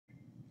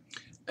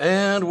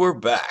And we're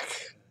back.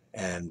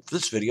 And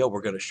this video,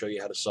 we're going to show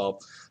you how to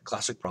solve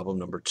classic problem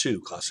number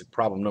 2. Classic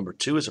problem number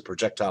 2 is a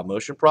projectile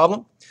motion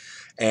problem,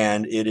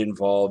 and it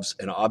involves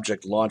an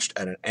object launched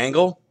at an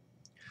angle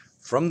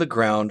from the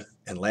ground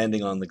and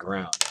landing on the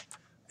ground.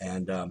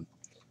 And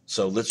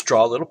so let's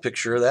draw a little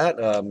picture of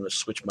that. I'm going to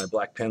switch my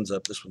black pens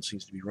up. This one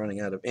seems to be running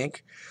out of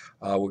ink.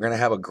 We're going to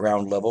have a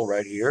ground level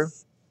right here.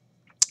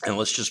 And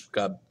let's just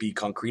be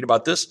concrete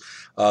about this.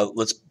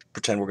 Let's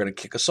pretend we're going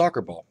to kick a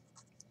soccer ball.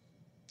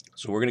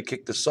 So we're going to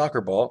kick this soccer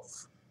ball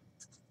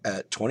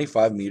at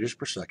 25 meters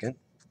per second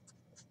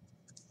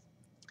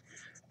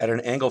at an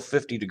angle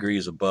 50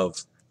 degrees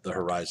above the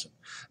horizon.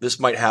 This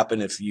might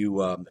happen if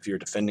you're a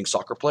defending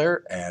soccer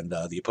player and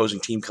the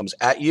opposing team comes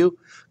at you.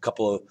 A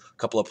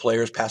couple of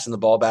players passing the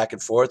ball back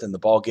and forth, and the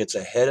ball gets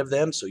ahead of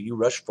them. So you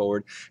rush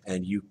forward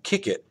and you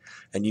kick it,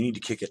 and you need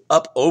to kick it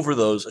up over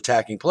those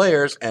attacking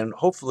players, and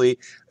hopefully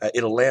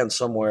it'll land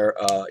somewhere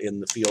in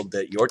the field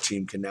that your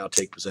team can now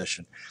take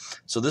possession.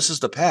 So this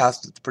is the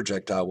path that the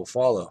projectile will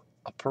follow,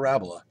 a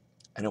parabola,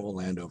 and it will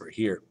land over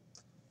here.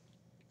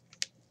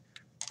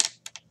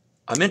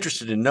 I'm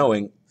interested in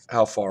knowing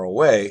how far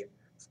away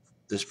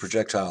this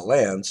projectile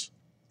lands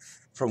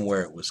from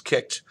where it was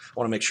kicked. I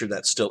want to make sure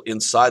that's still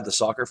inside the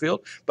soccer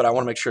field, but I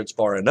want to make sure it's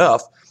far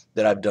enough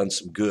that I've done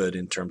some good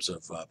in terms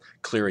of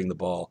clearing the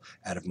ball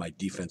out of my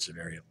defensive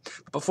area.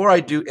 But before I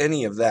do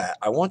any of that,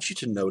 I want you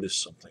to notice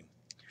something.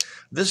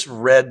 This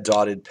red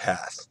dotted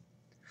path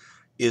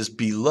is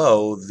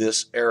below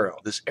this arrow.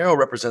 This arrow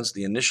represents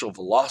the initial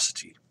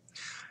velocity,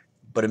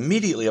 but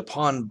immediately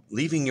upon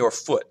leaving your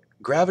foot,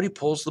 gravity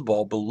pulls the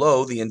ball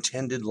below the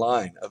intended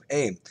line of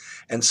aim.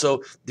 And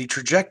so the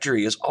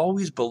trajectory is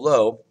always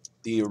below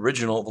the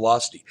original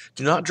velocity.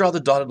 Do not draw the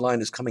dotted line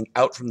as coming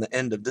out from the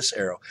end of this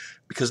arrow,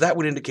 because that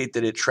would indicate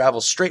that it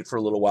travels straight for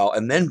a little while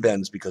and then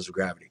bends because of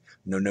gravity.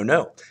 No, no,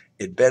 no.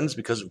 It bends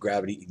because of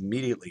gravity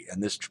immediately,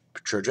 and this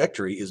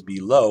trajectory is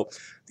below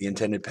the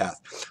intended path.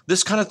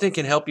 This kind of thing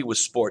can help you with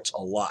sports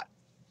a lot.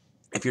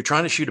 If you're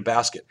trying to shoot a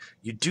basket,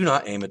 you do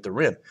not aim at the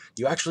rim.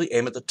 You actually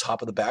aim at the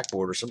top of the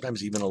backboard, or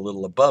sometimes even a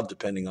little above,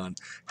 depending on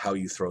how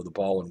you throw the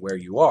ball and where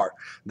you are.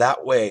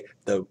 That way,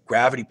 the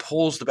gravity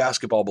pulls the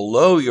basketball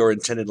below your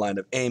intended line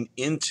of aim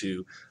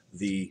into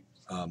the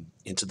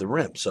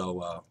rim.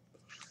 So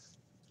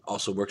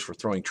also works for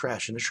throwing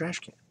trash in a trash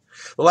can.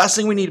 The last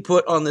thing we need to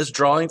put on this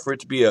drawing for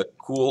it to be a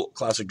cool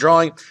classic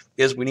drawing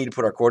is we need to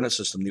put our coordinate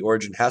system. The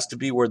origin has to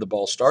be where the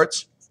ball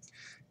starts.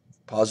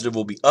 Positive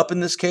will be up in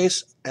this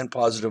case, and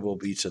positive will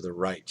be to the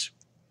right.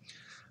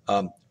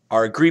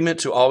 Our agreement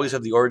to always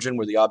have the origin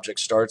where the object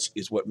starts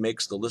is what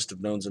makes the list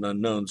of knowns and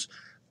unknowns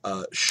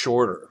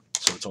shorter.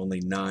 So it's only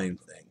 9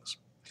 things.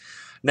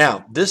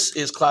 Now, this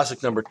is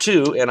classic number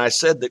 2, and I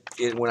said that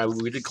when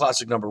we did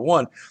classic number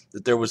 1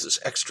 that there was this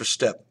extra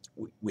step.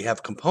 We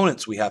have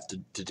components we have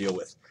to deal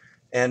with.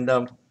 And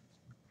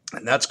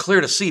that's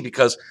clear to see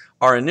because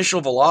our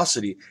initial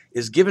velocity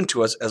is given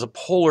to us as a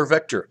polar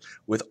vector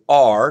with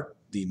r,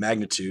 the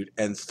magnitude,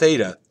 and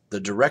theta, the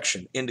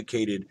direction,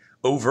 indicated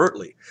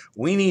overtly.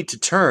 We need to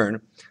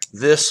turn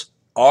this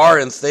r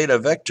and theta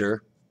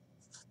vector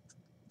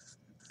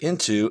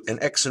into an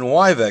x and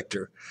y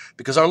vector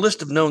because our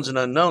list of knowns and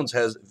unknowns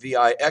has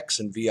vix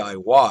and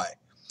viy,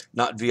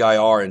 not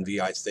vir and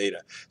vi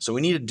theta. So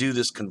we need to do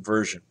this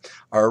conversion.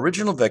 Our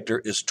original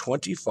vector is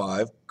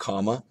 25,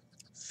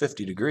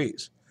 50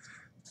 degrees,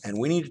 and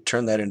we need to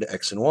turn that into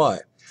x and y.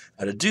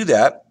 Now to do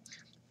that,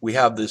 we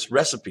have this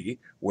recipe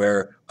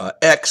where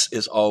x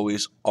is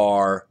always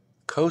r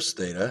cos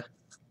theta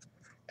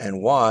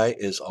and y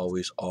is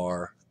always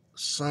r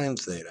sine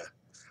theta.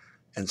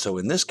 And so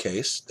in this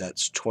case,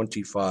 that's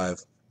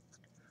 25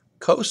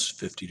 cos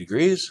 50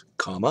 degrees,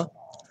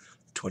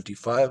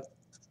 25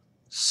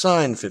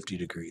 sine 50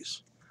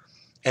 degrees.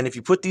 And if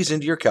you put these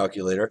into your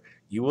calculator,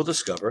 you will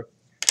discover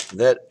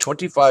that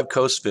 25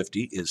 cos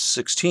 50 is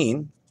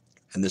 16,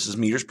 and this is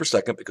meters per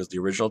second because the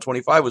original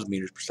 25 was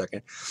meters per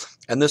second,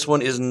 and this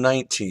one is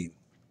 19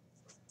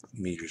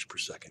 meters per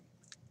second.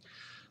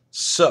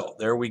 So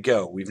there we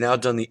go. We've now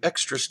done the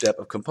extra step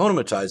of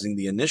componentizing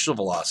the initial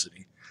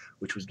velocity,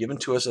 which was given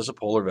to us as a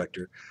polar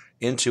vector,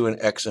 into an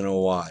x and a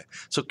y.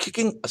 So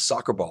kicking a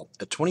soccer ball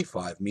at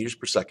 25 meters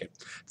per second,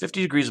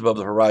 50 degrees above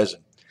the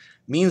horizon,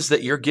 means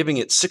that you're giving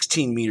it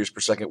 16 meters per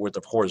second worth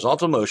of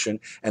horizontal motion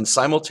and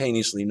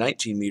simultaneously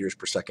 19 meters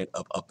per second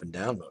of up and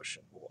down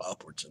motion, or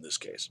upwards in this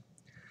case.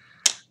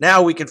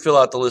 Now we can fill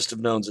out the list of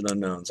knowns and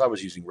unknowns. I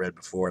was using red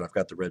before, and I've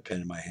got the red pen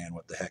in my hand.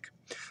 What the heck?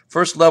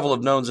 First level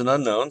of knowns and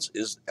unknowns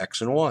is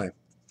x and y.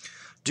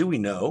 Do we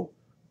know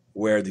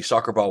where the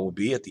soccer ball will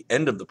be at the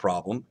end of the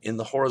problem in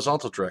the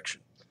horizontal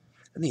direction?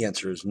 And the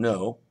answer is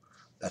no.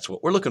 That's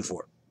what we're looking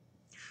for.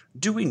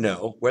 Do we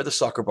know where the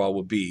soccer ball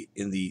will be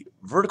in the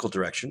vertical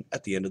direction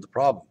at the end of the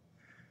problem?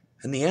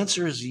 And the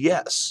answer is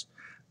yes.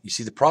 You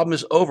see, the problem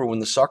is over when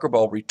the soccer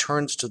ball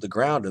returns to the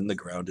ground and the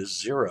ground is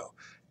 0.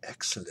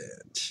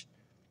 Excellent.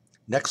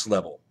 Next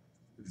level,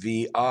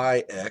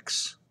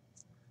 VIX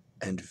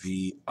and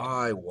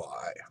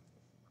VIY.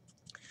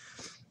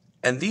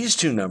 And these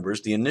two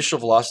numbers, the initial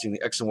velocity in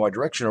the x and y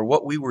direction, are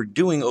what we were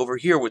doing over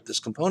here with this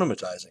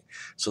componentizing.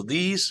 So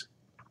these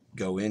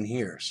go in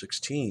here,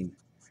 16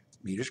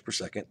 meters per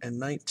second and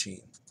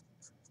 19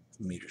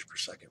 meters per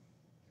second.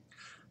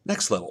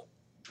 Next level,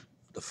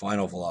 the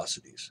final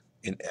velocities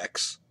in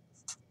x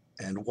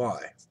and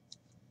y.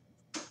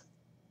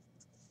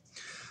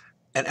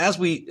 And as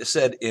we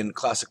said in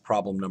classic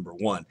problem number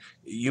 1,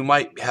 you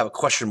might have a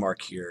question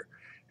mark here,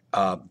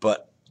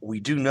 but we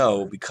do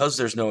know because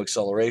there's no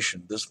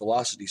acceleration, this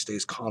velocity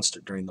stays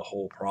constant during the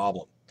whole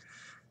problem.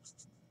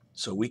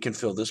 So we can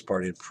fill this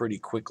part in pretty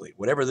quickly.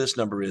 Whatever this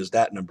number is,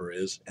 that number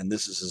is, and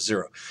this is a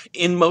 0.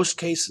 In most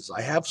cases,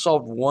 I have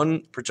solved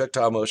one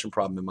projectile motion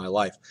problem in my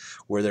life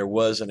where there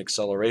was an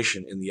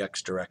acceleration in the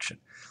x direction.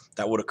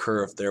 That would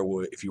occur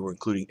if you were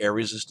including air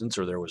resistance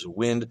or there was a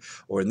wind,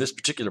 or in this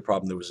particular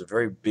problem, there was a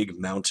very big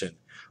mountain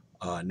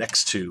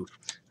next to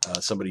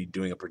somebody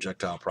doing a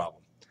projectile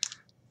problem.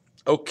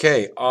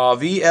 Okay,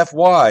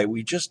 VFY,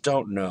 we just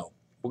don't know.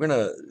 We're going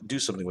to do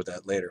something with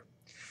that later.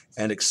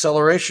 And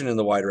acceleration in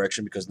the y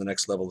direction, because the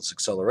next level is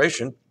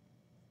acceleration,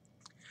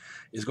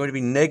 is going to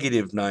be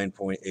negative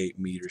 9.8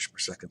 meters per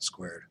second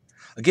squared.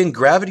 Again,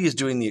 gravity is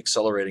doing the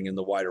accelerating in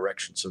the y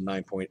direction, so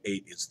 9.8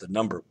 is the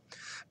number.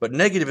 But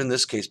negative in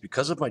this case,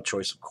 because of my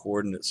choice of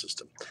coordinate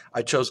system,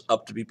 I chose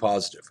up to be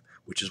positive,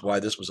 which is why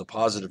this was a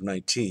positive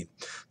 19.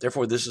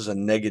 Therefore, this is a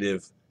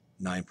negative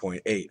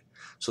 9.8.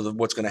 So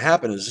what's going to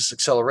happen is this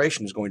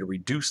acceleration is going to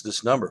reduce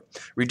this number,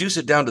 reduce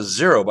it down to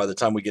 0 by the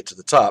time we get to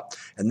the top,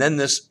 and then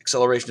this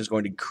acceleration is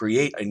going to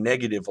create a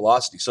negative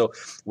velocity. So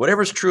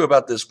whatever's true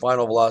about this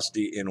final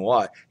velocity in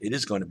y, it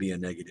is going to be a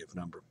negative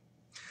number.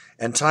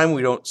 And time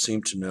we don't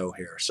seem to know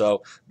here.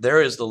 So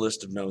there is the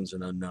list of knowns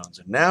and unknowns.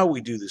 And now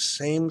we do the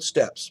same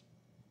steps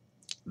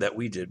that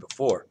we did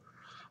before.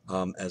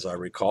 As I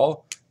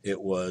recall,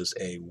 it was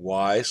a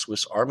y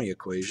Swiss Army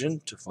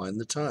equation to find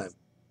the time.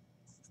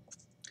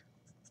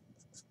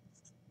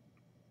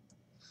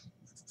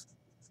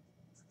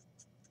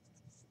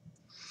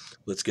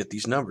 Let's get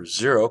these numbers.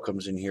 0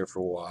 comes in here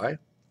for y.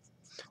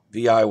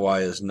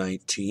 VIY is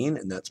 19,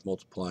 and that's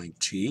multiplying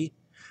t.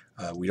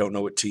 We don't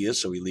know what t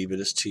is, so we leave it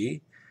as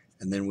t.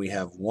 And then we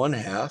have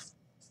 1/2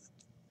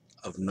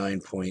 of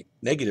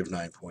negative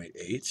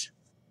 9.8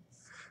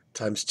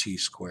 times t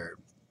squared.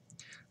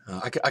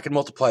 I can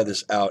multiply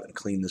this out and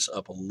clean this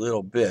up a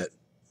little bit.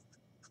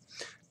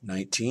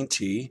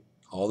 19t,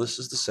 all this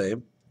is the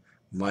same,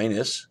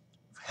 minus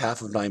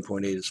half of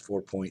 9.8 is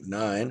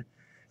 4.9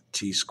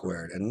 t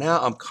squared. And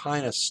now I'm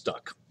kind of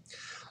stuck.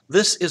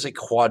 This is a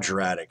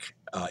quadratic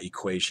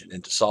equation,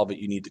 and to solve it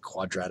you need the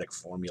quadratic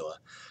formula.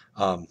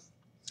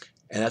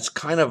 And that's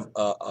kind of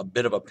a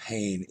bit of a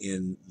pain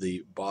in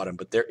the bottom,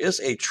 but there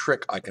is a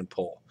trick I can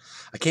pull.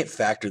 I can't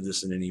factor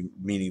this in any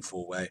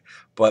meaningful way,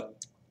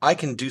 but I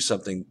can do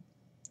something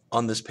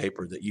on this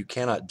paper that you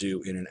cannot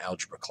do in an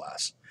algebra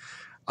class.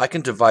 I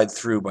can divide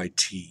through by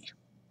t.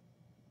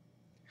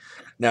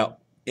 Now,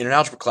 in an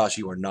algebra class,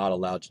 you are not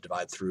allowed to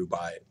divide through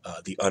by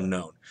the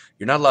unknown.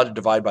 You're not allowed to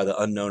divide by the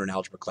unknown in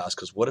algebra class,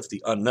 because what if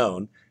the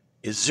unknown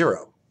is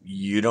 0?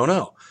 You don't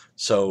know.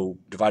 So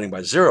dividing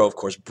by 0, of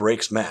course,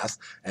 breaks math,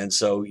 and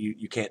so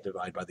you can't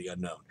divide by the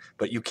unknown.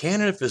 But you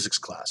can in a physics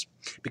class,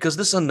 because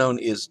this unknown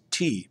is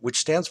t, which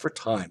stands for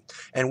time.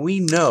 And we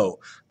know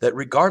that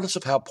regardless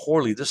of how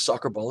poorly this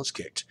soccer ball is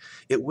kicked,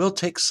 it will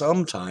take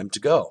some time to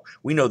go.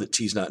 We know that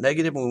t is not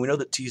negative, and we know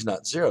that t is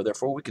not 0.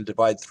 Therefore, we can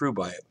divide through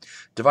by it.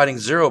 Dividing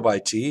 0 by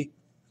t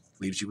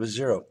leaves you with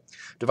 0.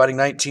 Dividing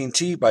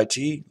 19t by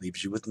t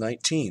leaves you with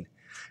 19.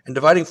 And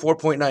dividing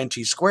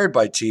 4.9t squared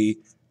by t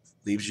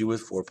leaves you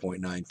with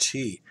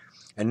 4.9t.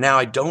 And now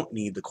I don't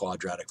need the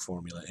quadratic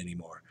formula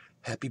anymore.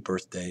 Happy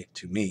birthday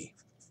to me.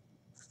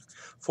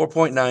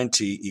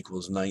 4.9t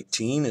equals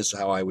 19 is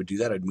how I would do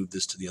that. I'd move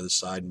this to the other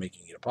side,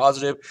 making it a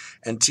positive.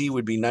 And t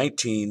would be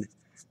 19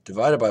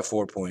 divided by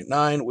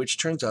 4.9, which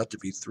turns out to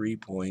be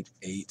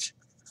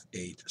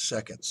 3.88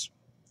 seconds.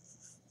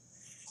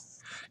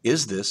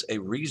 Is this a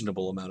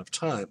reasonable amount of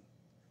time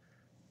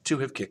to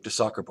have kicked a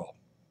soccer ball?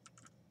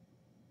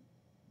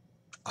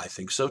 I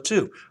think so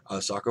too.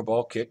 A soccer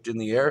ball kicked in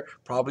the air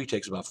probably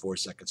takes about 4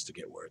 seconds to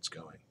get where it's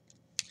going.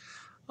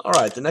 All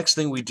right, the next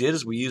thing we did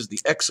is we used the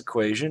x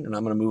equation, and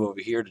I'm going to move over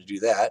here to do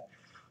that.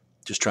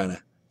 Just trying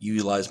to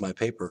utilize my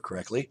paper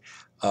correctly.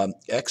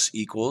 X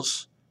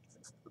equals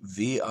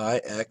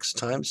VIX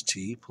times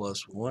t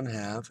plus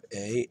 1/2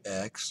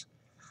 AX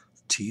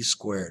t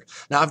squared.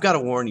 Now, I've got to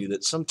warn you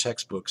that some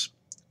textbooks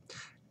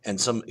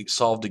and some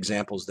solved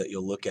examples that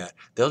you'll look at,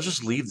 they'll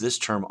just leave this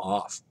term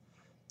off.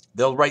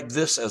 They'll write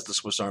this as the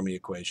Swiss Army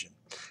equation.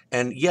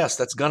 And yes,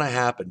 that's going to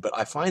happen, but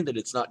I find that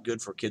it's not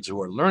good for kids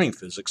who are learning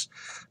physics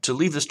to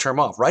leave this term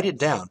off. Write it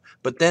down,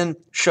 but then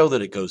show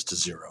that it goes to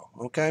 0,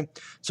 okay?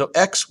 So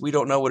x, we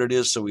don't know what it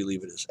is, so we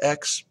leave it as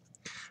x.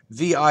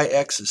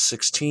 VIX is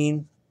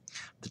 16.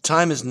 The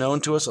time is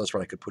known to us. That's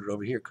right, I could put it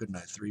over here, couldn't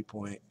I?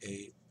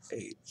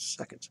 3.88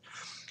 seconds.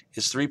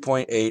 It's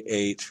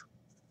 3.88.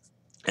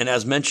 And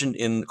as mentioned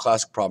in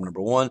classic problem number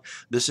 1,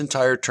 this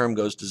entire term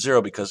goes to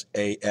 0 because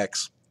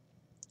AX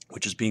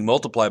which is being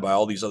multiplied by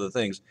all these other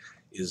things,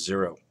 is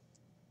 0.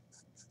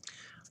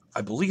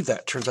 I believe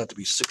that turns out to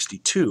be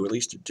 62, at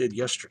least it did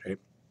yesterday.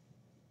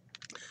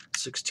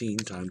 16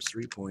 times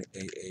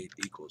 3.88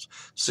 equals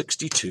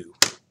 62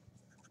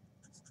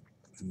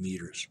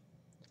 meters.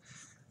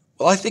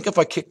 Well, I think if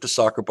I kicked a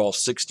soccer ball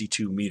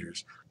 62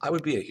 meters, I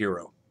would be a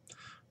hero.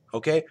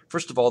 Okay,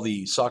 first of all,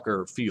 the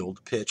soccer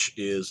field pitch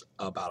is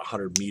about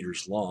 100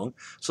 meters long,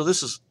 so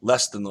this is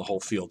less than the whole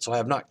field, so I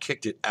have not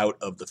kicked it out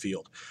of the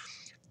field.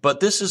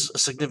 But this is a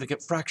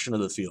significant fraction of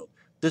the field.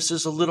 This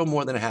is a little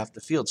more than half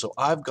the field, so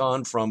I've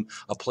gone from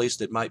a place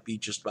that might be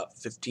just about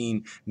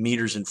 15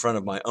 meters in front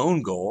of my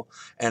own goal,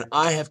 and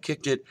I have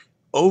kicked it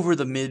over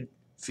the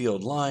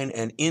midfield line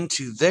and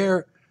into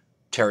their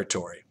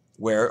territory,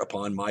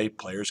 whereupon my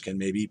players can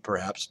maybe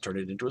perhaps turn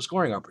it into a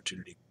scoring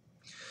opportunity.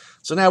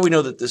 So now we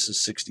know that this is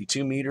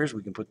 62 meters.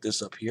 We can put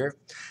this up here.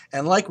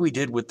 And like we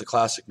did with the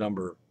classic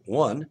number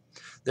 1,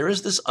 there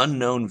is this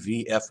unknown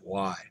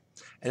VFY.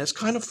 And it's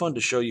kind of fun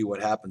to show you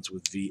what happens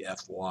with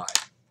VFY.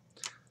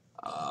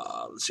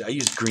 Let's see, I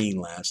used green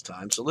last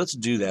time, so let's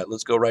do that.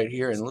 Let's go right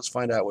here and let's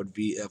find out what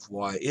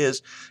VFY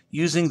is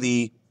using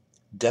the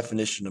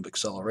definition of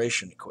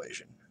acceleration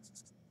equation.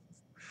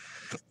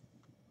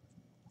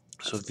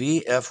 So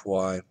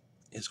VFY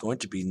is going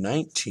to be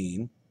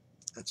 19,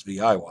 that's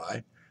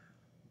VIY,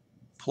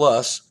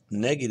 plus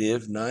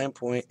negative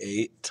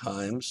 9.8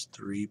 times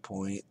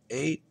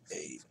 3.88.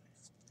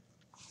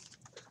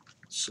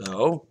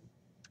 So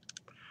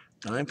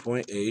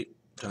 9.8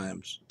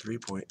 times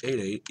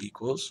 3.88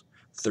 equals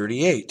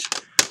 38.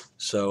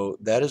 So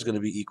that is going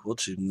to be equal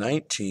to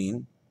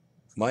 19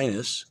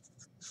 minus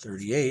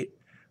 38,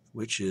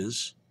 which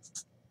is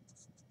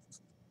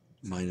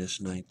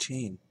minus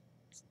 19.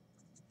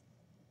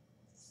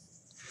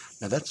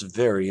 Now that's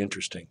very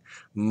interesting.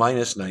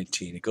 Minus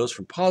 19. It goes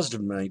from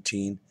positive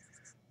 19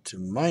 to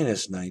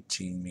minus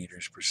 19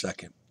 meters per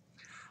second.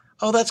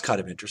 Oh, that's kind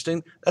of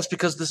interesting. That's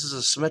because this is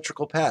a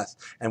symmetrical path,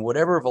 and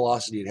whatever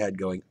velocity it had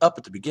going up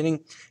at the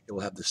beginning, it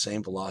will have the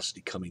same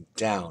velocity coming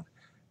down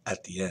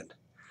at the end.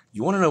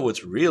 You want to know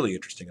what's really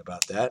interesting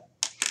about that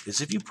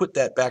is if you put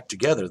that back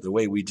together the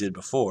way we did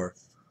before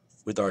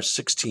with our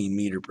 16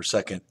 meter per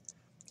second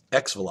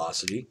x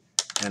velocity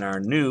and our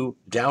new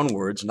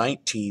downwards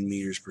 19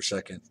 meters per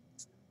second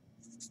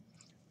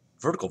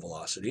vertical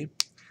velocity,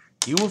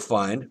 you will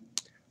find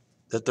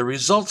that the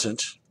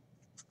resultant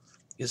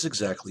is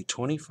exactly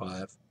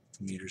 25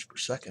 meters per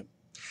second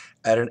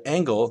at an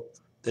angle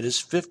that is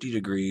 50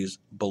 degrees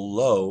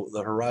below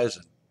the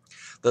horizon.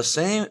 The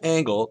same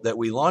angle that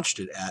we launched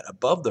it at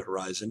above the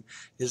horizon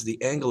is the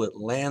angle it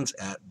lands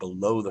at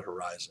below the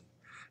horizon.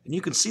 And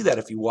you can see that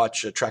if you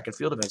watch track and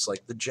field events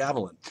like the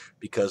javelin,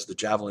 because the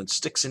javelin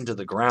sticks into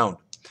the ground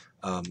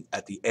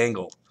at the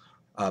angle.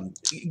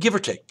 Give or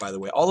take, by the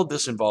way, all of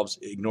this involves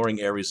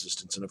ignoring air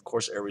resistance, and of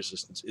course air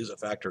resistance is a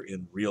factor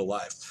in real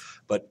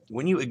life. But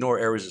when you ignore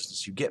air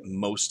resistance, you get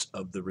most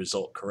of the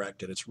result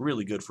correct, and it's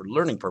really good for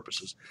learning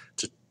purposes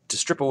to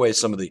strip away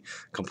some of the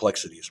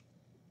complexities.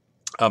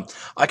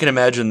 I can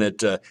imagine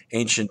that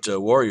ancient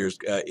warriors,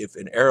 if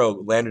an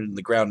arrow landed in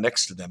the ground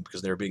next to them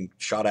because they were being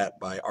shot at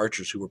by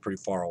archers who were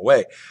pretty far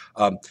away,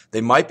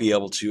 they might be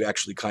able to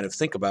actually kind of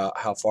think about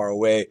how far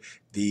away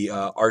the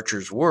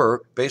archers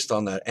were based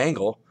on that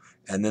angle,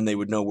 and then they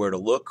would know where to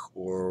look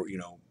or,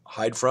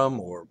 hide from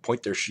or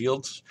point their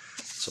shields,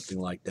 something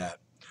like that.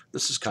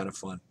 This is kind of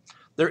fun.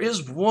 There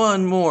is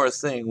one more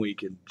thing we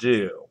can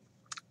do.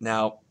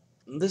 Now,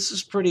 this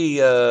is pretty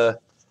artsy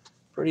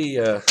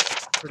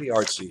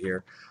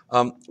here.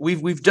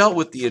 We've dealt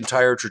with the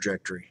entire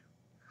trajectory,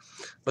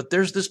 but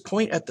there's this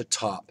point at the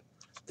top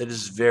that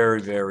is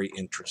very, very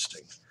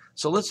interesting.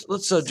 So let's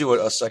do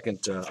a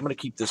second. I'm going to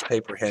keep this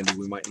paper handy.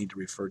 We might need to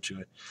refer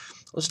to it.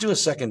 Let's do a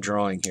second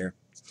drawing here,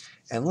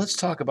 and let's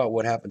talk about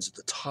what happens at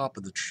the top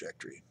of the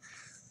trajectory.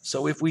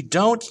 So if we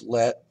don't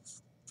let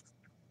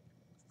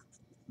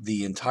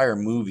the entire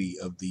movie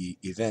of the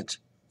event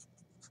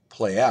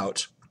play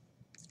out,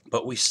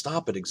 but we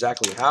stop it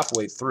exactly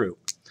halfway through,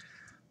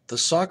 the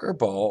soccer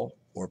ball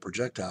or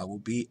projectile will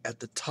be at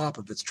the top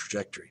of its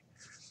trajectory.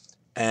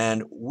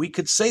 And we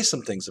could say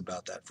some things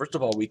about that. First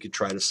of all, we could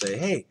try to say,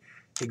 hey,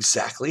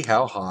 exactly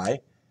how high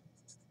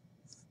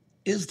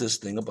is this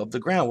thing above the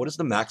ground? What is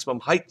the maximum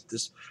height that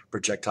this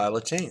projectile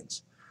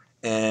attains?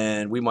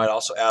 And we might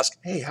also ask,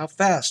 hey, how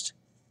fast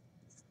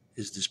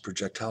is this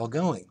projectile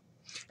going?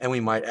 And we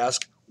might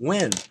ask,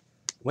 when?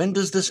 When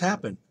does this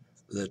happen?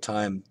 The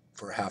time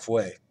for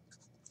halfway.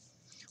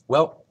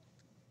 Well,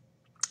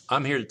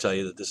 I'm here to tell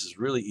you that this is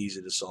really easy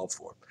to solve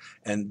for.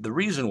 And the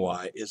reason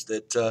why is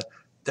that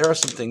there are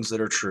some things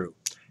that are true.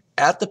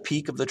 At the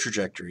peak of the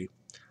trajectory,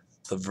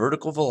 the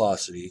vertical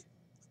velocity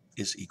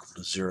is equal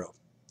to 0.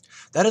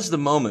 That is the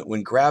moment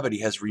when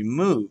gravity has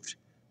removed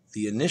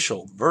the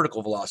initial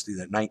vertical velocity,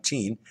 that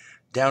 19,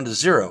 down to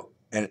 0,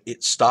 and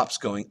it stops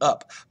going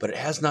up, but it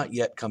has not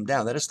yet come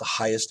down. That is the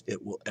highest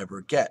it will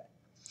ever get.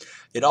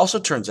 It also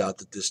turns out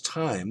that this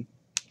time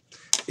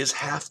is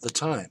half the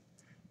time.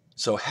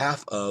 So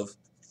half of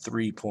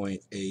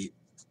 3.88.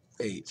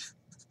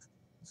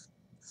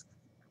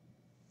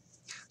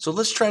 So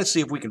let's try to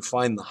see if we can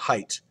find the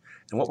height.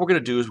 And what we're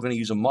going to do is we're going to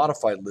use a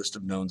modified list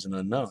of knowns and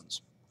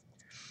unknowns.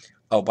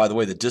 Oh, by the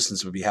way, the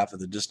distance would be half of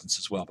the distance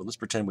as well, but let's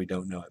pretend we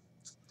don't know it.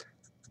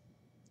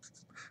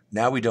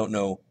 Now we don't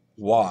know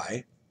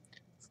y.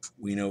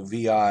 We know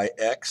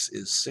Vix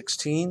is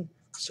 16,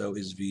 so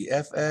is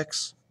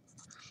Vfx.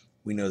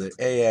 We know that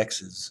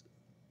Ax is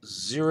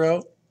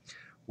 0.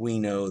 We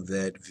know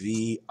that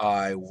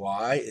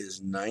VIY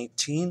is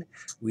 19.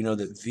 We know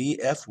that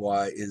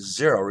VFY is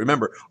 0.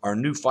 Remember, our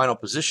new final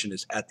position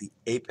is at the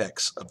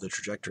apex of the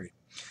trajectory.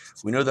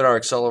 We know that our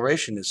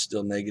acceleration is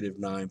still negative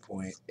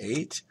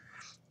 9.8,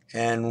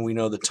 and we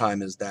know the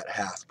time is that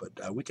half,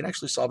 but we can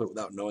actually solve it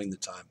without knowing the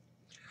time.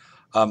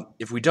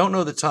 If we don't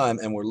know the time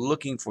and we're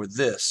looking for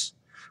this,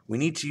 we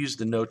need to use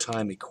the no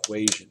time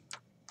equation.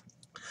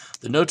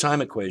 The no time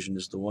equation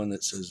is the one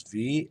that says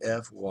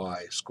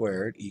VFY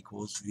squared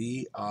equals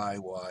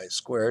VIY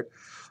squared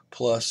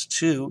plus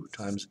 2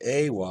 times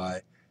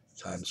AY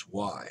times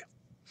Y.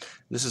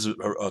 This is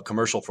a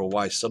commercial for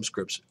Y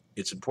subscripts.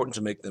 It's important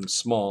to make them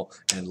small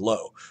and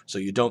low, so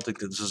you don't think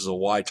that this is a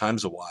Y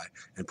times a Y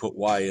and put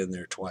Y in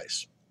there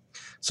twice.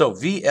 So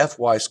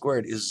VFY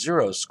squared is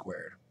 0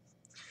 squared,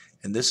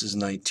 and this is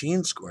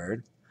 19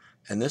 squared,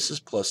 and this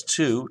is plus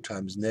 2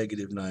 times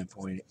negative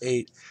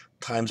 9.8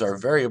 times our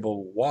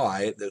variable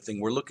y, the thing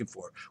we're looking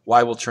for.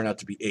 Y will turn out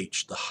to be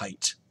h, the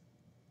height.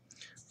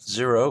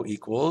 0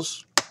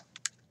 equals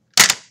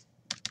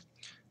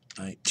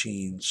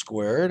 19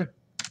 squared,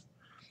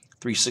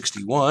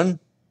 361,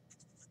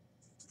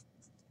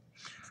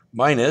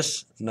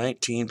 minus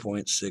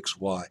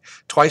 19.6y.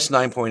 Twice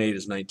 9.8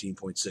 is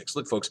 19.6.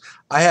 Look, folks,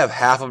 I have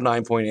half of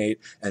 9.8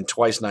 and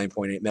twice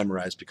 9.8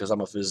 memorized because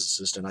I'm a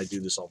physicist and I do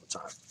this all the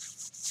time.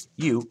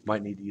 You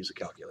might need to use a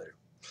calculator.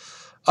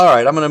 All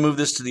right, I'm going to move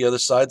this to the other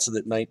side so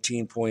that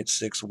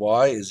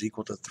 19.6y is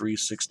equal to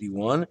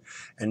 361.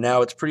 And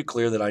now it's pretty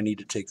clear that I need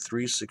to take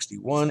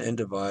 361 and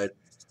divide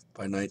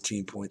by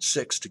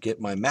 19.6 to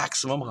get my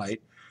maximum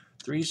height.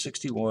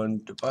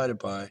 361 divided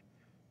by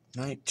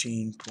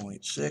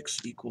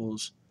 19.6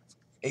 equals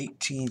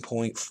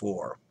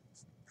 18.4.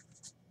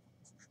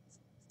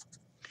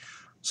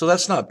 So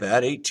that's not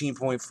bad.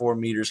 18.4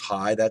 meters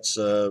high. That's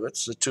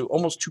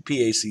almost 2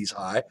 PACs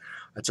high.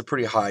 That's a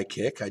pretty high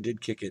kick. I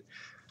did kick it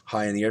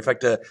high in the air. In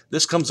fact,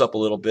 this comes up a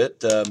little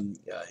bit.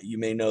 You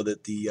may know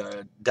that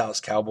the Dallas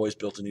Cowboys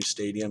built a new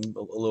stadium a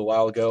little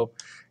while ago,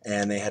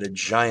 and they had a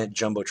giant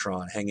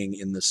jumbotron hanging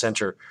in the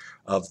center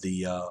of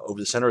the over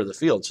the center of the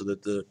field, so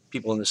that the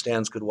people in the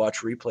stands could watch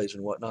replays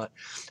and whatnot.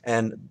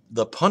 And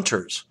the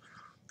punters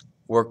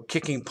were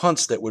kicking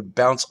punts that would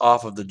bounce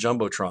off of the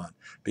jumbotron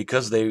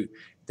because they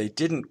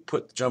didn't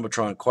put the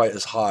jumbotron quite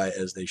as high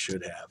as they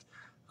should have.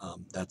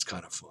 That's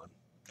kind of fun.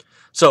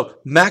 So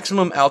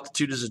maximum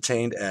altitude is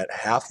attained at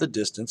half the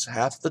distance,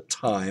 half the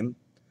time,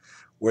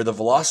 where the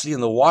velocity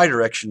in the y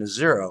direction is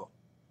 0.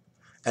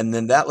 And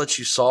then that lets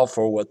you solve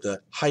for what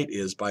the height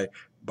is by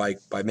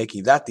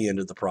making that the end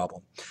of the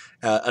problem.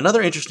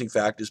 Another interesting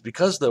fact is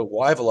because the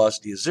y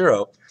velocity is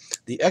 0,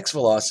 the x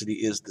velocity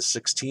is the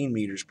 16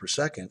 meters per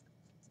second.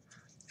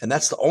 And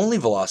that's the only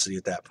velocity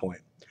at that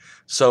point.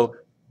 So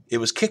it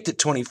was kicked at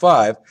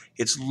 25.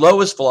 Its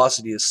lowest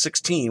velocity is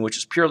 16, which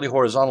is purely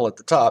horizontal at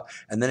the top,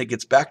 and then it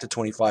gets back to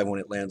 25 when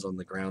it lands on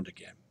the ground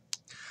again.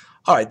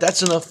 All right,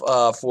 that's enough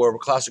for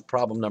classic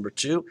problem number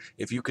 2.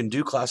 If you can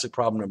do classic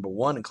problem number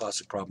 1 and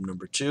classic problem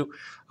number 2,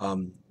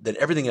 then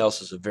everything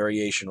else is a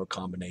variation or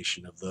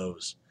combination of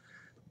those.